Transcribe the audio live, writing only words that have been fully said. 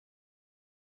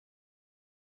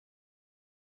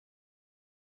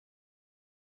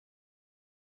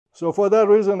So for that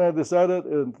reason, I decided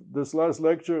in this last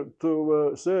lecture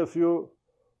to say a few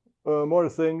more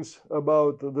things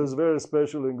about this very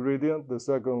special ingredient, the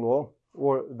second law,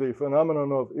 or the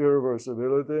phenomenon of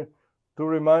irreversibility, to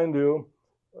remind you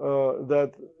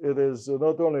that it is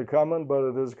not only common, but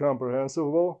it is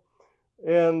comprehensible,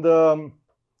 and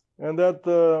that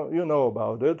you know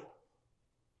about it,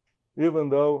 even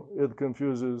though it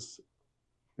confuses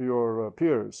your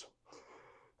peers.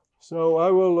 So I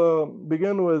will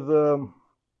begin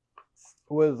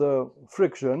with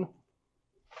friction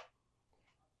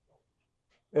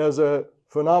as a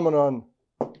phenomenon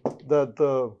that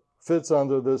fits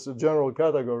under this general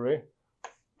category.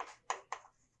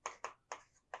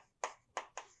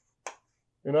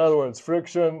 In other words,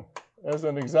 friction as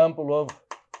an example of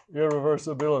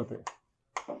irreversibility.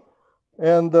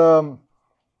 And the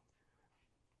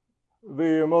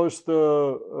most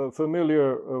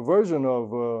familiar version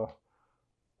of,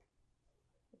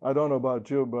 I don't know about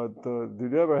you, but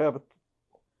did you ever have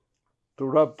to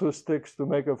rub two sticks to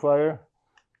make a fire?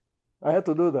 I had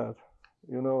to do that,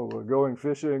 you know, going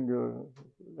fishing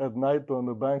at night on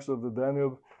the banks of the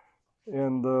Danube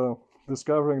and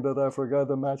discovering that I forgot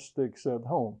the matchsticks at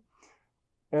home.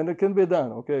 And it can be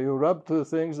done, okay? You rub two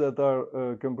things that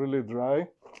are completely dry,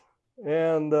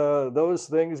 and those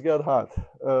things get hot.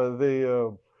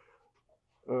 You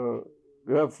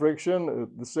have friction,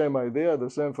 the same idea, the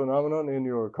same phenomenon in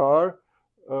your car.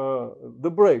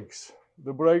 The brakes.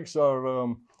 The brakes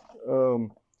are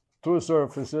two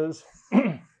surfaces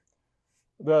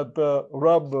that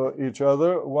rub each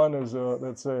other. One is,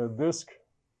 let's say, a disc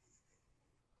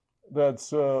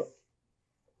that's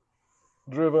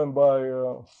driven by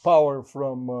power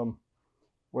from,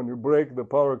 when you brake, the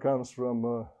power comes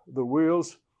from the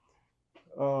wheels.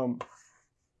 The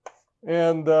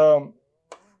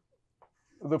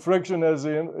friction is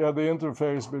the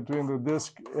interface between the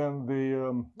disc and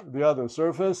the other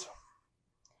surface.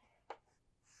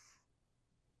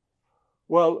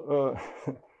 Well,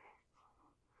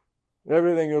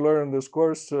 everything you learn in this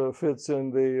course fits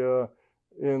in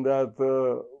that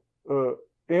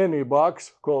any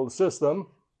box called system,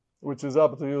 which is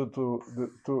up to you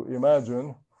to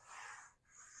imagine.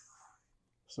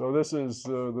 So this is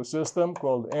the system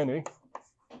called any.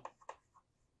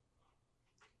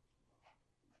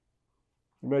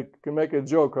 You can make a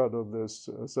joke out of this.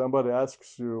 Somebody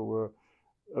asks you,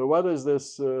 what is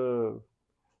this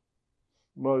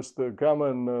most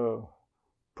common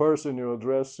person you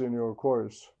address in your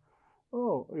course?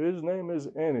 Oh, his name is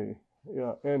any.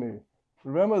 Yeah, any.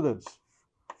 Remember this.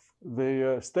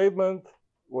 The statement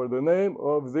or the name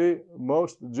of the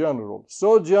most general.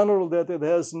 So general that it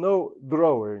has no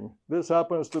drawing. This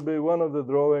happens to be one of the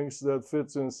drawings that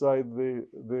fits inside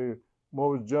the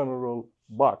most general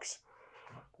box.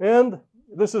 And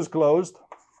this is closed.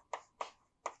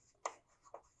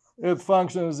 It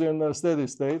functions in a steady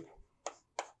state,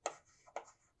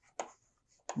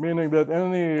 meaning that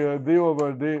any d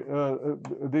over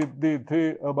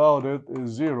dt about it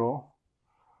is 0.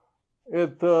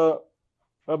 It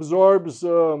absorbs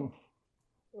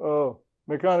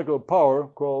mechanical power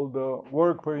called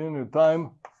work per unit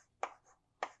time.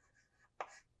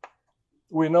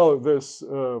 We know this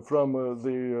from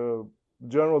the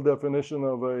general definition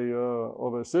of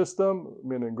a system,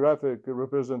 meaning graphic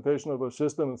representation of a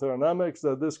system in thermodynamics,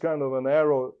 that this kind of an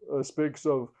arrow speaks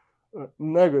of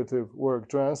negative work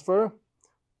transfer.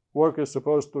 Work is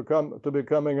supposed to be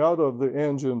coming out of the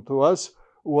engine to us.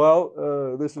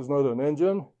 Well, this is not an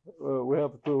engine. We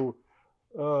have to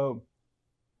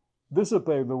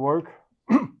dissipate the work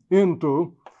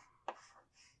into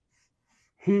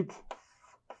heat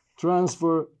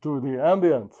transfer to the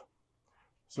ambient.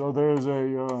 So there is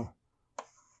a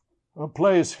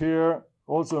place here,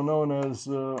 also known as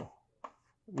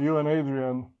you and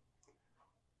Adrian,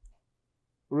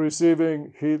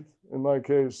 receiving heat, in my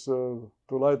case, to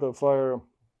light a fire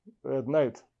at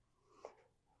night.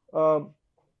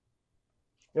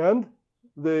 And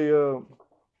the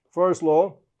first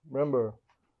law, remember,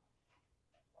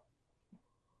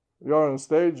 you're on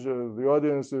stage, the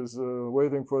audience is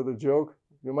waiting for the joke.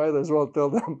 You might as well tell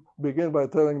them, begin by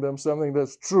telling them something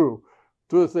that's true.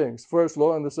 Two things, first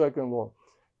law and the second law.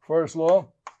 First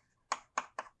law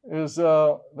is,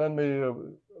 let me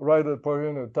write it per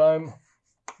unit time,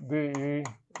 DE,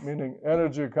 meaning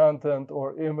energy content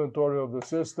or inventory of the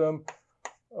system,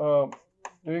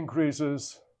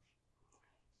 increases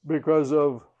because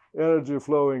of energy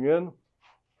flowing in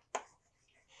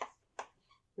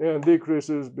and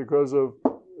decreases because of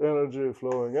energy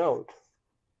flowing out.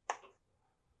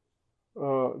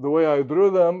 The way I drew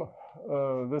them,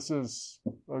 this is,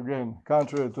 again,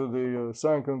 contrary to the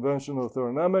sign convention of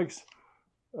thermodynamics.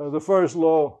 The first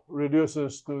law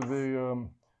reduces to the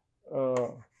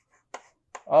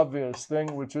obvious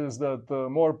thing, which is that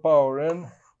more power in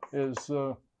is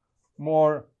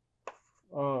more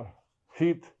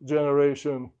heat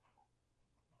generation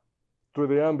to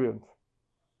the ambient.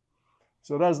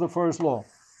 So that's the first law.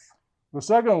 The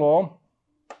second law,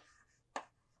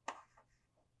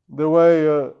 the way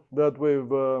that we've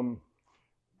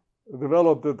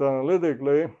developed it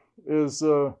analytically, is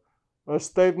a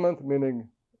statement, meaning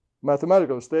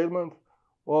mathematical statement,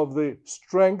 of the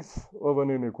strength of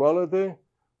an inequality,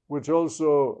 which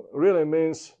also really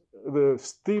means the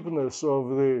steepness of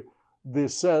the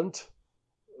descent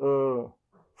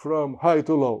from high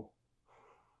to low.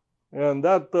 And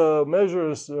that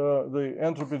measures the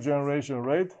entropy generation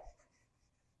rate,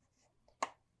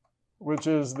 which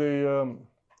is the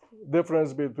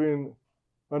difference between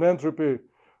an entropy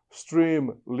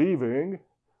stream leaving,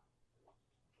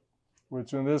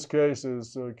 which in this case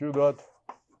is Q dot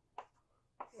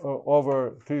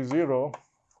over T0,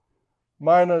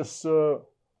 minus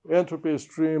entropy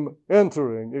stream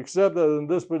entering, except that in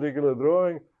this particular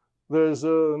drawing, there's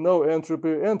no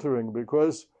entropy entering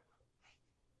because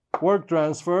work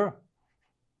transfer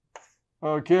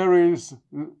carries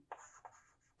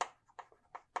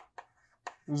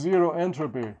zero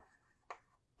entropy.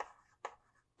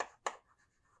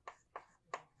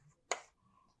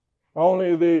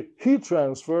 Only the heat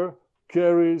transfer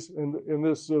carries, in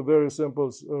this very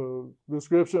simple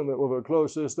description of a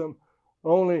closed system,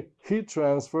 only heat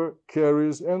transfer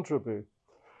carries entropy.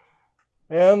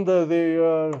 And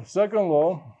the second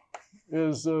law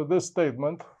is this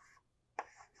statement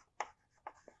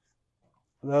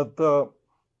that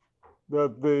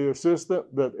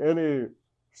that any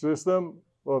system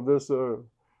of this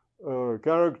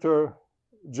character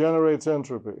generates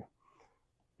entropy,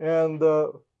 and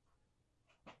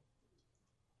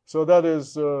so that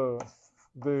is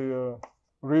the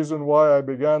reason why I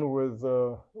began with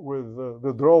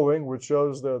the drawing, which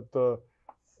shows that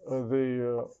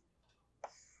the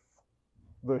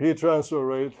heat transfer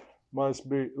rate must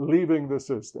be leaving the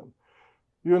system.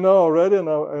 You know already, and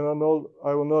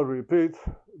I will not repeat,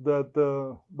 that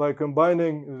by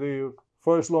combining the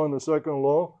first law and the second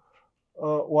law,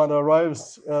 one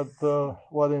arrives at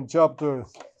what in chapter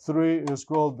 3 is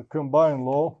called the combined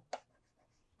law,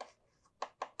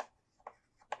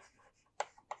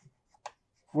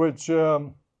 which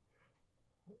is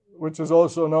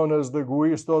also known as the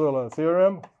Guy-Stoddard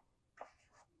theorem.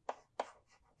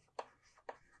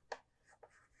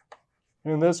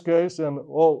 In this case, and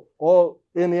all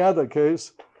any other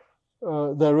case,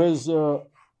 there is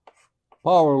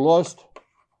power lost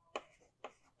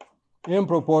in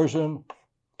proportion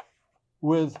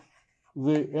with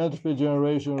the entropy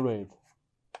generation rate.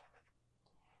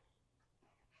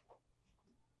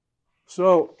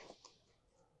 So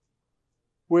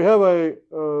we have a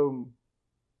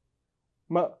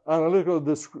analytical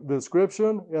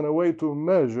description and a way to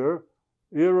measure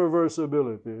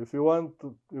irreversibility. If you want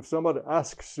to, if somebody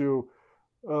asks you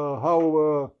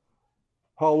how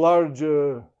large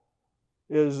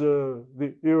is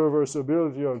the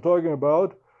irreversibility you're talking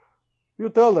about, you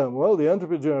tell them, well, the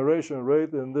entropy generation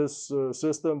rate in this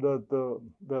system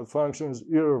that functions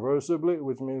irreversibly,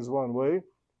 which means one way,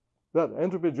 that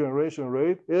entropy generation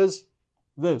rate is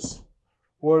this,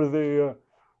 or the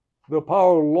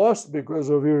power lost because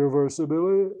of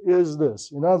irreversibility is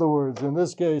this. In other words, in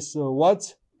this case,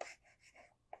 watts.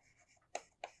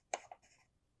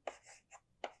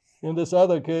 In this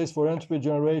other case, for entropy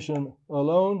generation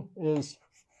alone, is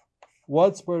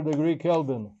watts per degree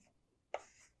Kelvin.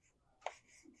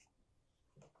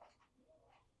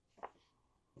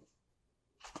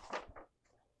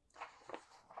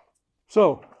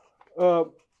 So,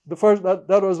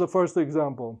 that was the first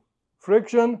example.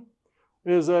 Friction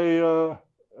is a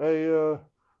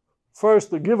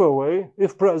first giveaway,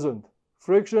 if present.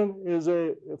 Friction is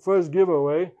a first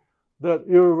giveaway that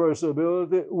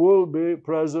irreversibility will be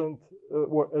present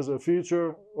as a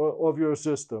feature of your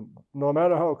system, no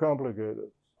matter how complicated.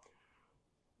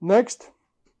 Next,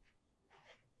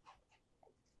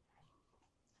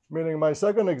 meaning my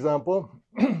second example,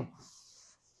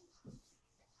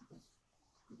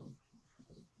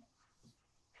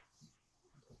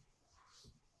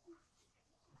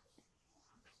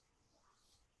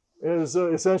 is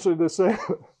essentially the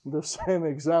same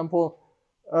example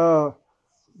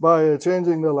by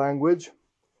changing the language.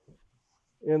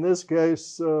 In this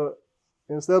case,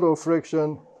 instead of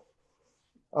friction,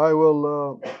 I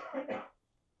will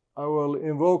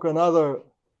invoke another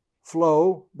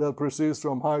flow that proceeds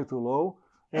from high to low,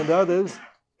 and that is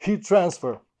heat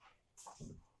transfer.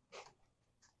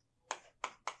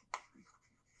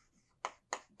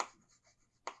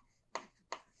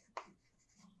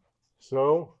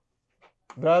 So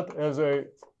that as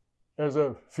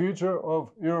a feature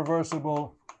of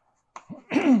irreversible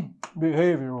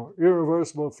behavior,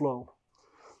 irreversible flow.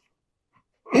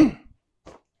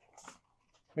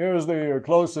 Here's the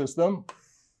closed system,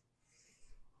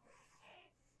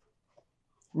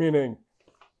 meaning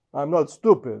I'm not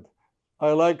stupid.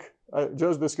 I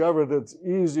just discovered it's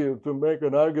easier to make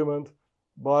an argument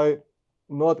by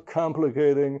not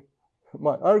complicating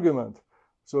my argument.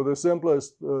 So the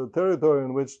simplest territory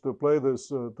in which to play this,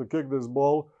 to kick this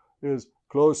ball, is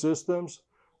closed systems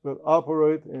that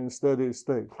operate in steady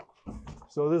state.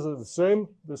 So this is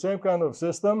the same kind of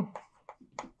system,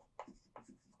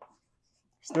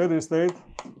 steady state.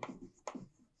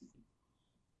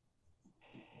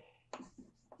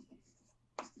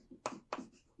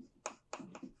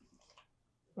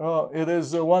 It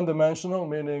is one-dimensional,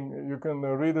 meaning you can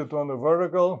read it on the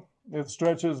vertical. It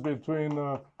stretches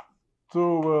between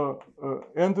two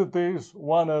entities,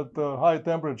 one at high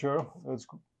temperature, let's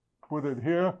put it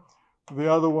here.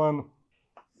 The other one,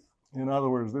 in other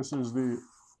words, this is the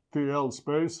TL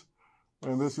space,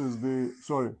 and this is the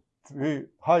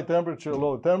high temperature,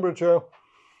 low temperature.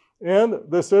 And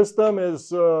the system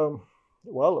is,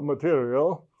 well,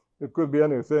 material. It could be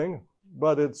anything,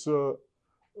 but it's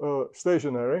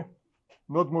stationary,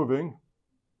 not moving,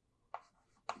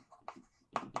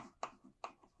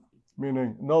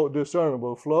 meaning no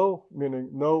discernible flow, meaning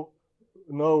no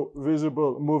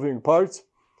visible moving parts,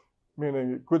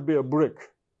 meaning it could be a brick,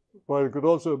 but it could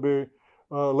also be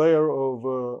a layer of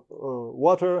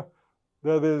water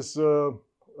that is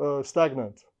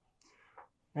stagnant.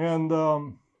 And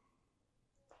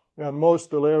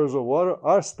most layers of water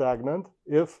are stagnant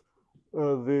if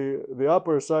the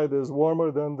upper side is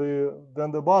warmer than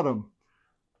the bottom.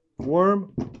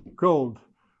 Warm, cold.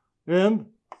 And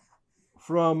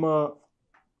from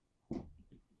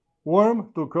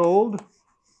warm to cold,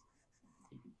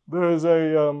 there is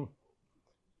a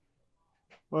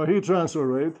heat transfer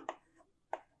rate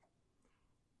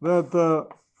that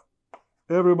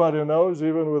everybody knows,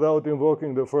 even without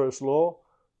invoking the first law,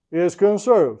 is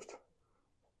conserved.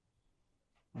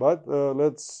 But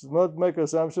let's not make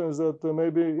assumptions that may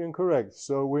be incorrect.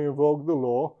 So we invoke the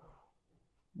law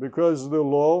because the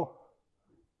law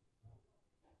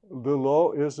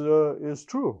is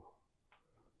true.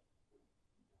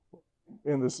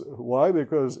 Why?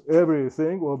 Because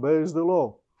everything obeys the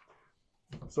law.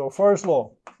 So first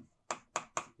law.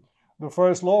 The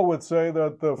first law would say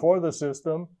that for the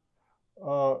system,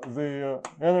 the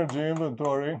energy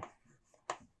inventory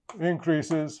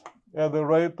increases at the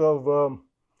rate of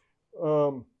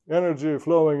energy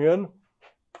flowing in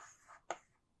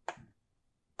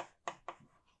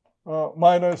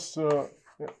minus,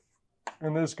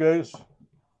 in this case,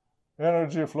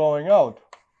 energy flowing out.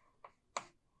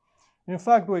 In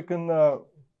fact, we can,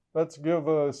 let's give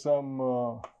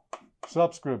some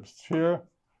subscripts here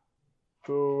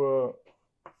to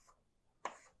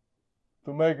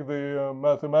make the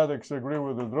mathematics agree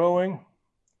with the drawing.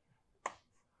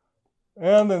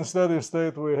 And in steady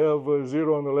state, we have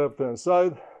 0 on the left-hand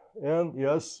side. And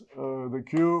yes, the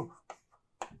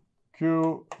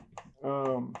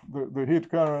the heat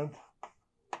current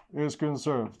is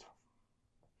conserved.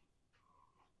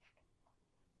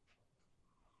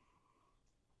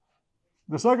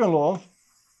 The second law,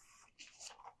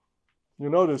 you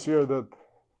notice here that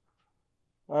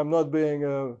I'm not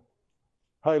being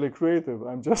highly creative.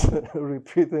 I'm just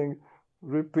repeating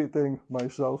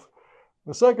myself.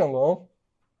 The second law,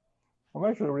 I'm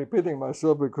actually repeating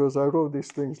myself because I wrote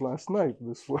these things last night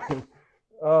this way.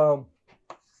 The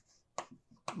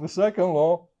second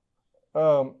law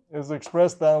is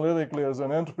expressed analytically as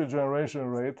an entropy generation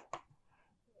rate,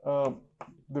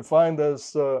 defined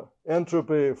as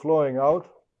entropy flowing out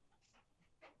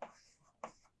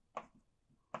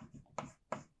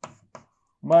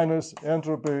minus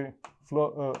entropy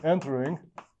entering,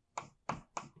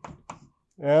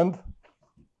 and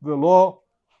the law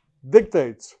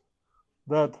dictates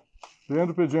that the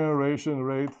entropy generation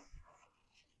rate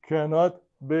cannot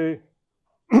be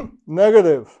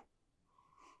negative.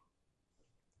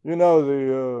 You know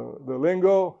the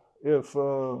lingo. If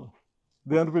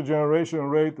the entropy generation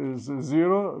rate is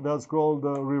 0, that's called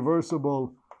a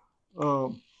reversible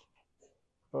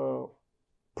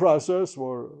process,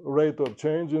 or rate of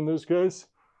change in this case.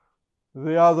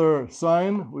 The other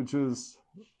sign, which is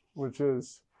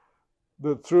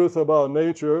the truth about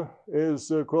nature,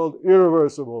 is called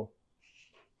irreversible.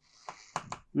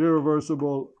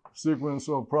 Irreversible sequence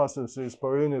of processes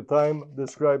per unit time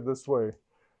described this way.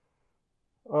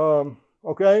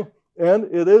 Okay, and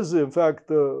it is in fact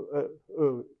a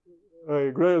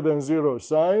greater than zero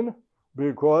sign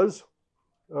because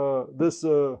this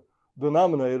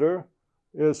denominator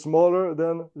is smaller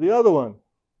than the other one.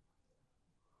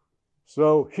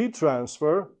 So heat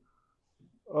transfer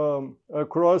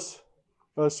across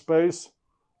a space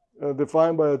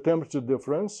defined by a temperature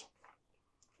difference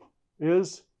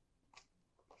is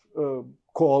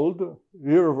called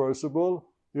irreversible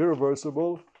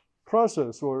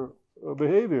process or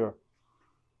behavior.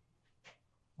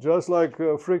 Just like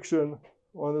friction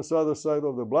on this other side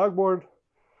of the blackboard.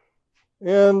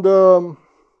 And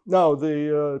now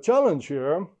the challenge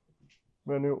here,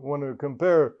 when you want to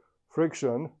compare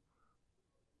friction,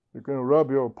 you can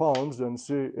rub your palms and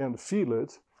see and feel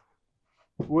it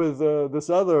with this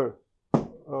other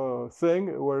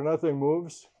thing where nothing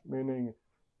moves, meaning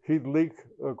heat leak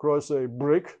across a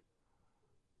brick.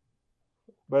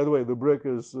 By the way, the brick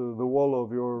is the wall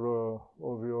of your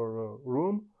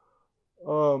room.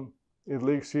 It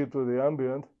leaks heat to the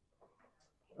ambient.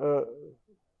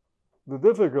 The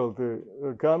difficulty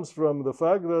comes from the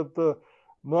fact that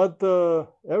not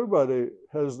everybody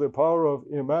has the power of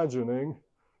imagining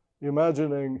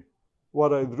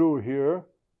what I drew here.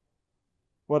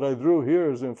 What I drew here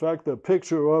is in fact a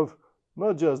picture of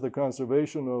not just the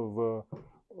conservation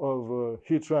of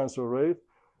heat transfer rate.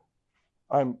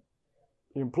 I'm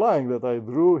implying that I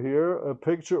drew here a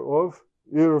picture of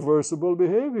irreversible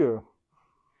behavior.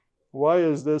 Why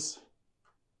is this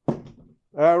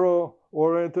arrow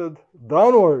oriented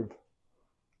downward?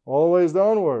 Always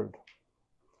downward.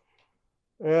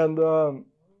 And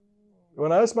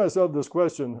when I asked myself this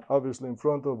question, obviously in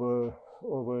front of a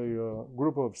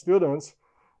group of students,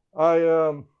 I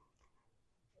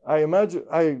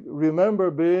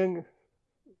remember being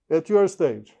at your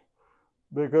stage,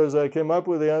 because I came up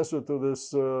with the answer to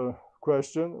this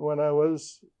question when I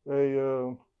was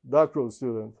a doctoral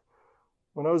student.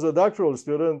 When I was a doctoral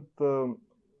student,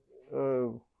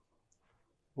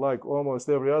 like almost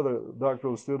every other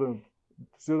doctoral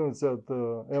students at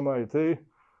MIT,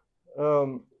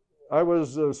 I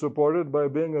was supported by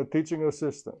being a teaching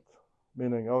assistant,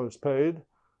 meaning I was paid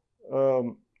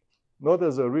not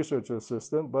as a research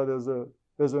assistant, but as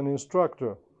an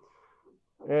instructor.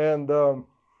 And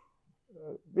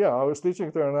yeah, I was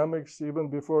teaching thermodynamics even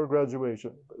before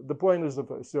graduation. The point is,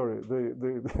 sorry,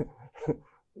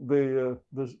 the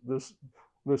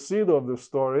seed of the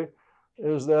story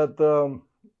is that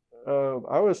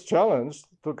I was challenged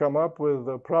to come up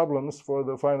with problems for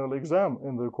the final exam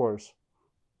in the course.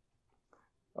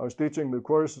 I was teaching the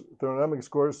thermodynamics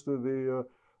course to the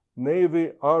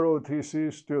Navy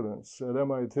ROTC students at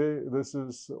MIT. This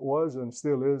was and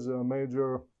still is a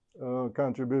major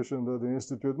contribution that the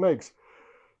Institute makes.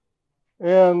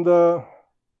 And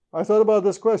I thought about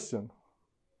this question.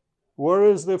 Where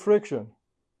is the friction?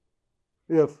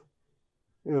 If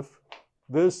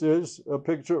this is a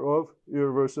picture of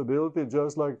irreversibility,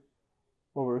 just like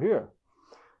over here.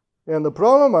 And the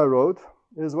problem I wrote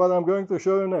is what I'm going to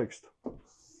show you next.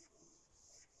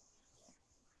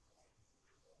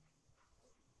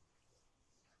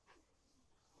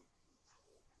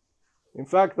 In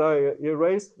fact, I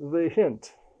erased the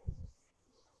hint.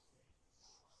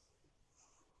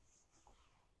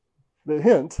 The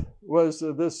hint was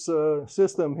this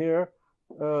system here,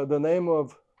 the name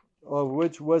of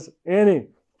which was any.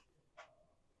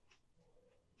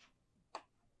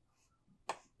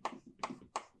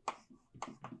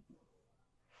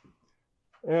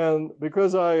 And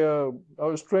because I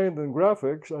was trained in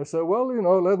graphics, I said, well, you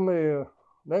know,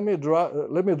 let me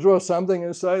draw something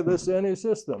inside this any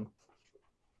system.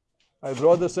 I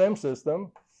draw the same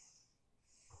system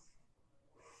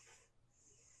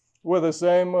with the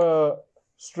same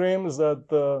streams that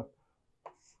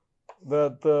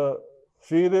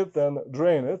feed it and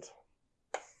drain it.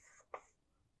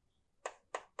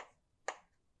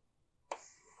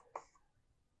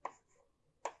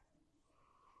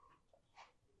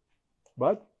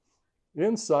 But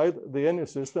inside the any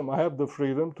system, I have the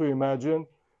freedom to imagine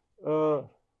the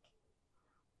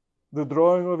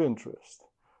drawing of interest.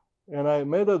 And I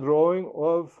made a drawing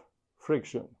of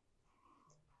friction.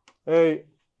 A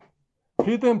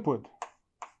heat input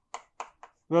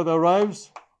that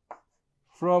arrives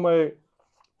from a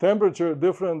temperature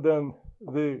different than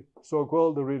the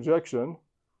so-called rejection.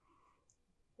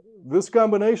 This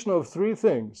combination of three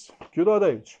things, Q dot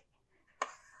H,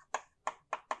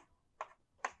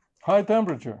 high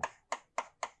temperature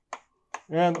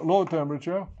and low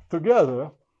temperature,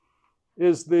 together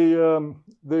is the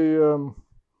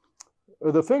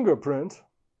fingerprint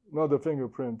not the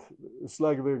fingerprint. It's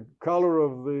like the color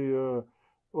of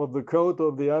the coat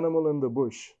of the animal in the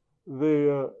bush.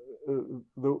 The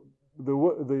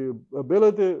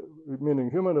ability, meaning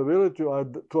human ability,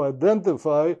 to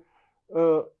identify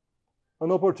an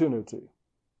opportunity.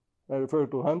 I refer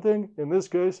to hunting. In this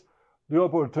case, the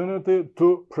opportunity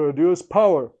to produce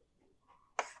power.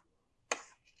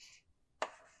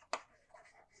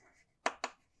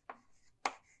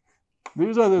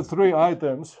 These are the three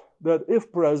items that,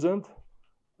 if present,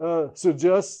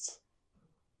 suggest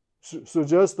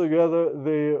together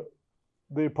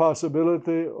the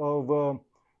possibility of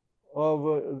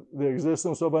the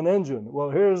existence of an engine. Well,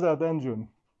 here's that engine.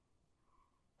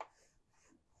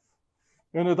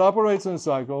 And it operates in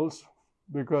cycles,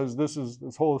 because this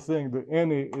whole thing, the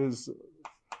any, is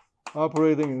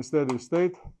operating in steady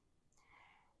state.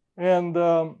 And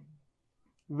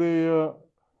the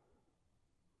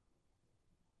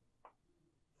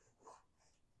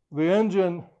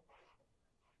engine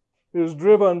is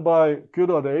driven by Q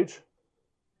dot H.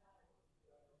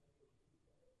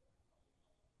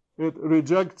 It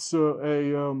rejects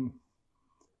a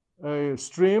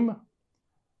stream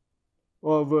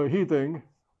of heating,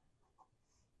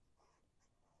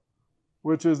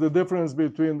 which is the difference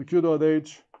between the Q dot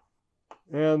H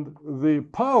and the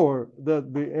power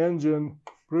that the engine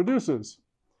produces.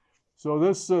 So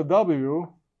this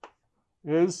W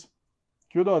is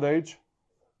Q dot H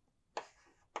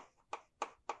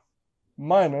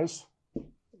minus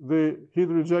the heat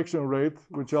rejection rate,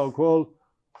 which I'll call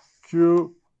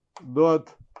Q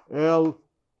dot L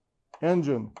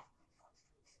engine.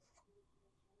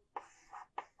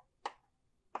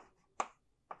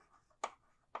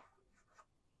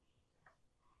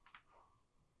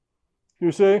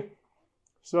 You see?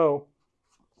 So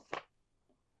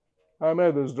I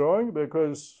made this drawing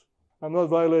because I'm not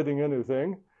violating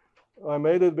anything. I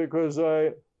made it because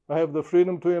I have the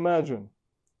freedom to imagine.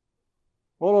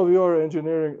 All of you are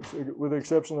engineering, with the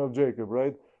exception of Jacob,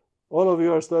 right? All of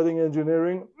you are studying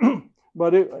engineering,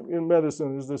 but in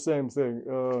medicine it's the same thing.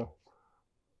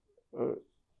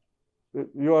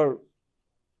 You are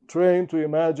trained to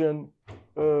imagine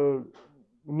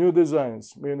new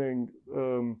designs, meaning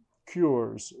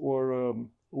cures or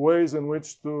ways in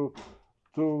which to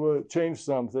change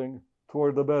something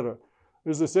toward the better.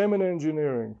 It's the same in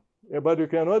engineering, but you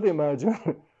cannot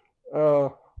imagine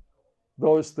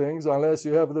those things unless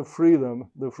you have the freedom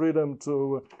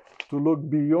to look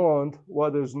beyond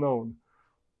what is known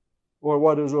or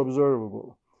what is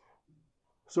observable.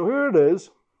 So here it is.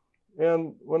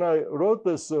 And when I wrote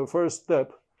this first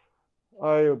step,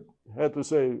 I had to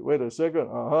say, wait a second,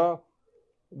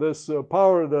 this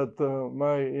power that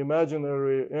my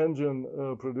imaginary engine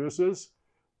produces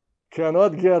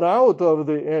cannot get out of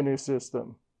the any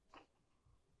system.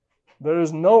 There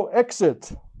is no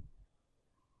exit.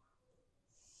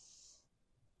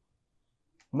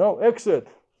 No exit.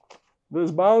 This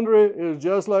boundary is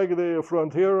just like the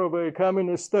frontier of a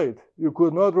communist state. You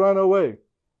could not run away.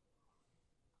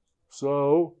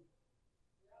 So,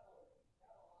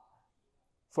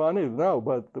 funny now,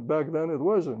 but back then it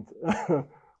wasn't.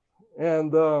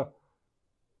 And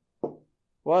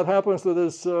what happens to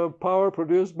this power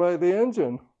produced by the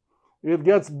engine? It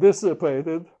gets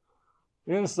dissipated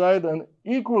inside an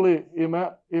equally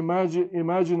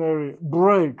imaginary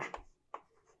brake.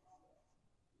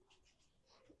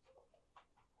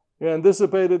 And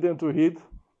dissipated into heat,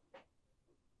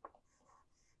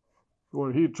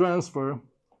 or heat transfer,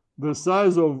 the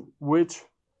size of which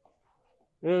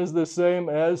is the same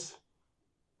as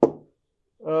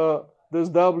this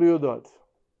W dot.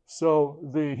 So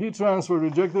the heat transfer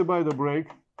rejected by the brake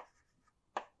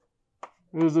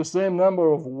is the same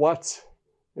number of watts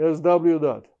as W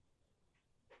dot.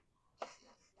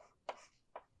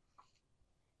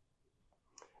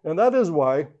 And that is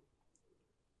why,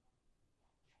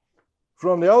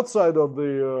 from the outside of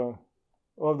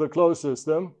the closed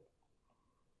system,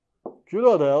 Q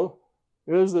dot L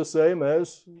is the same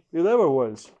as it ever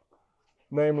was.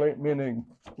 Namely, meaning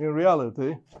in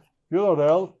reality, Q dot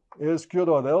L is Q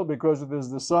dot L because it is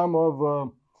the sum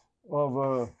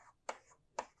of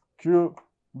Q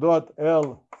dot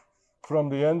L from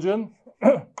the engine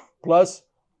plus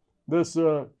this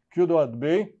Q dot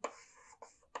B,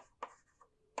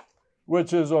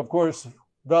 which is, of course,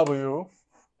 W.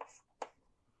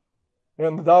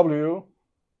 And W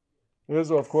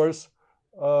is, of course,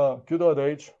 Q dot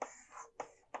H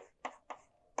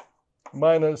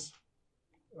minus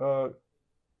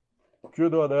Q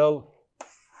dot L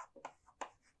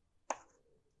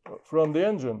from the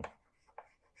engine.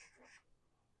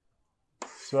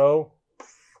 So,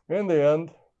 in the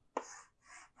end,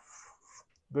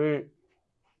 the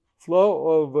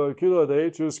flow of Q dot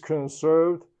H is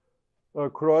conserved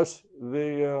across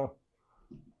the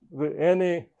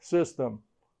any system.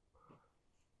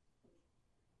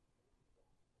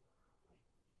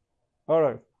 All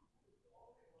right.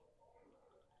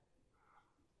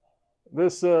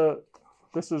 This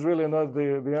is really not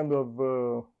the end of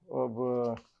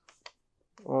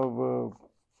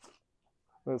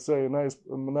let's say nice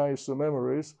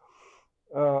memories.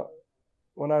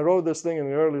 When I wrote this thing in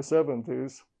the early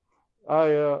 70s,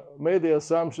 I made the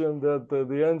assumption that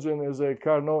the engine is a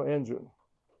Carnot engine.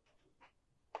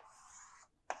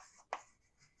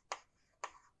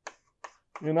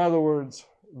 In other words,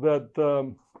 that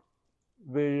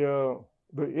the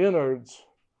innards,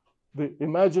 the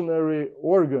imaginary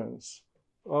organs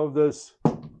of this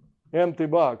empty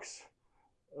box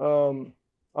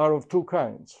are of two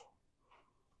kinds.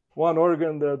 One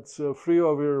organ that's free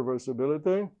of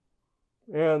irreversibility,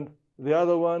 and the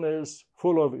other one is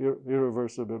full of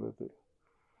irreversibility.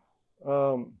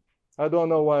 I don't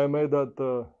know why I made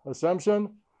that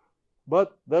assumption,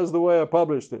 but that's the way I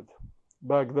published it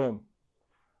back then.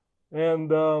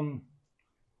 And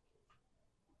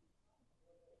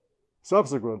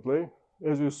subsequently,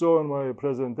 as you saw in my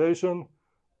presentation,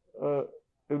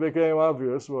 it became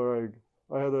obvious where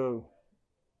I had a,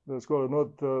 let's call it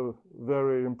not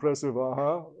very impressive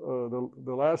aha,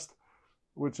 the last,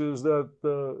 which is that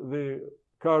the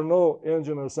Carnot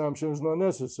engine assumption is not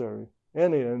necessary.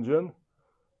 Any engine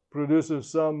produces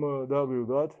some W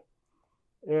dot,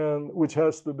 and which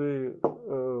has to be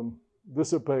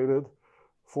dissipated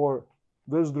for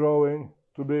this drawing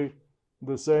to be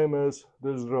the same as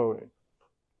this drawing.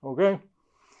 Okay?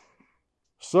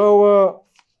 So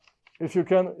if you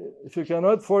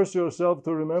cannot force yourself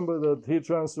to remember that heat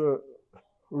transfer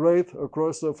rate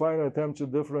across a finite temperature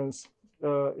difference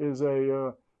is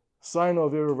a sign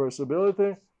of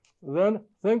irreversibility, then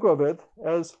think of it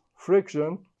as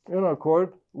friction in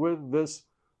accord with this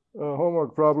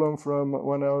homework problem from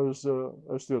when I was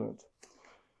a student.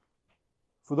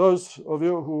 For those of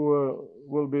you who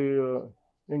will be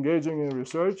engaging in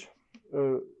research,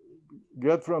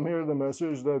 get from here the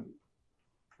message that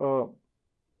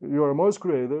you are most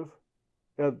creative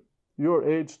at your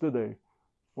age today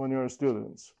when you're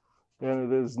students.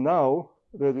 And it is now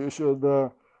that you should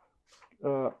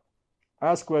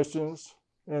ask questions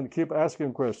and keep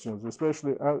asking questions,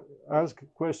 especially ask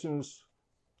questions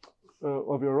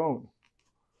of your own.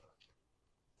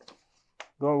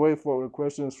 Don't wait for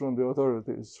questions from the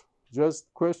authorities.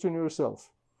 Just question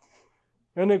yourself.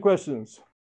 Any questions?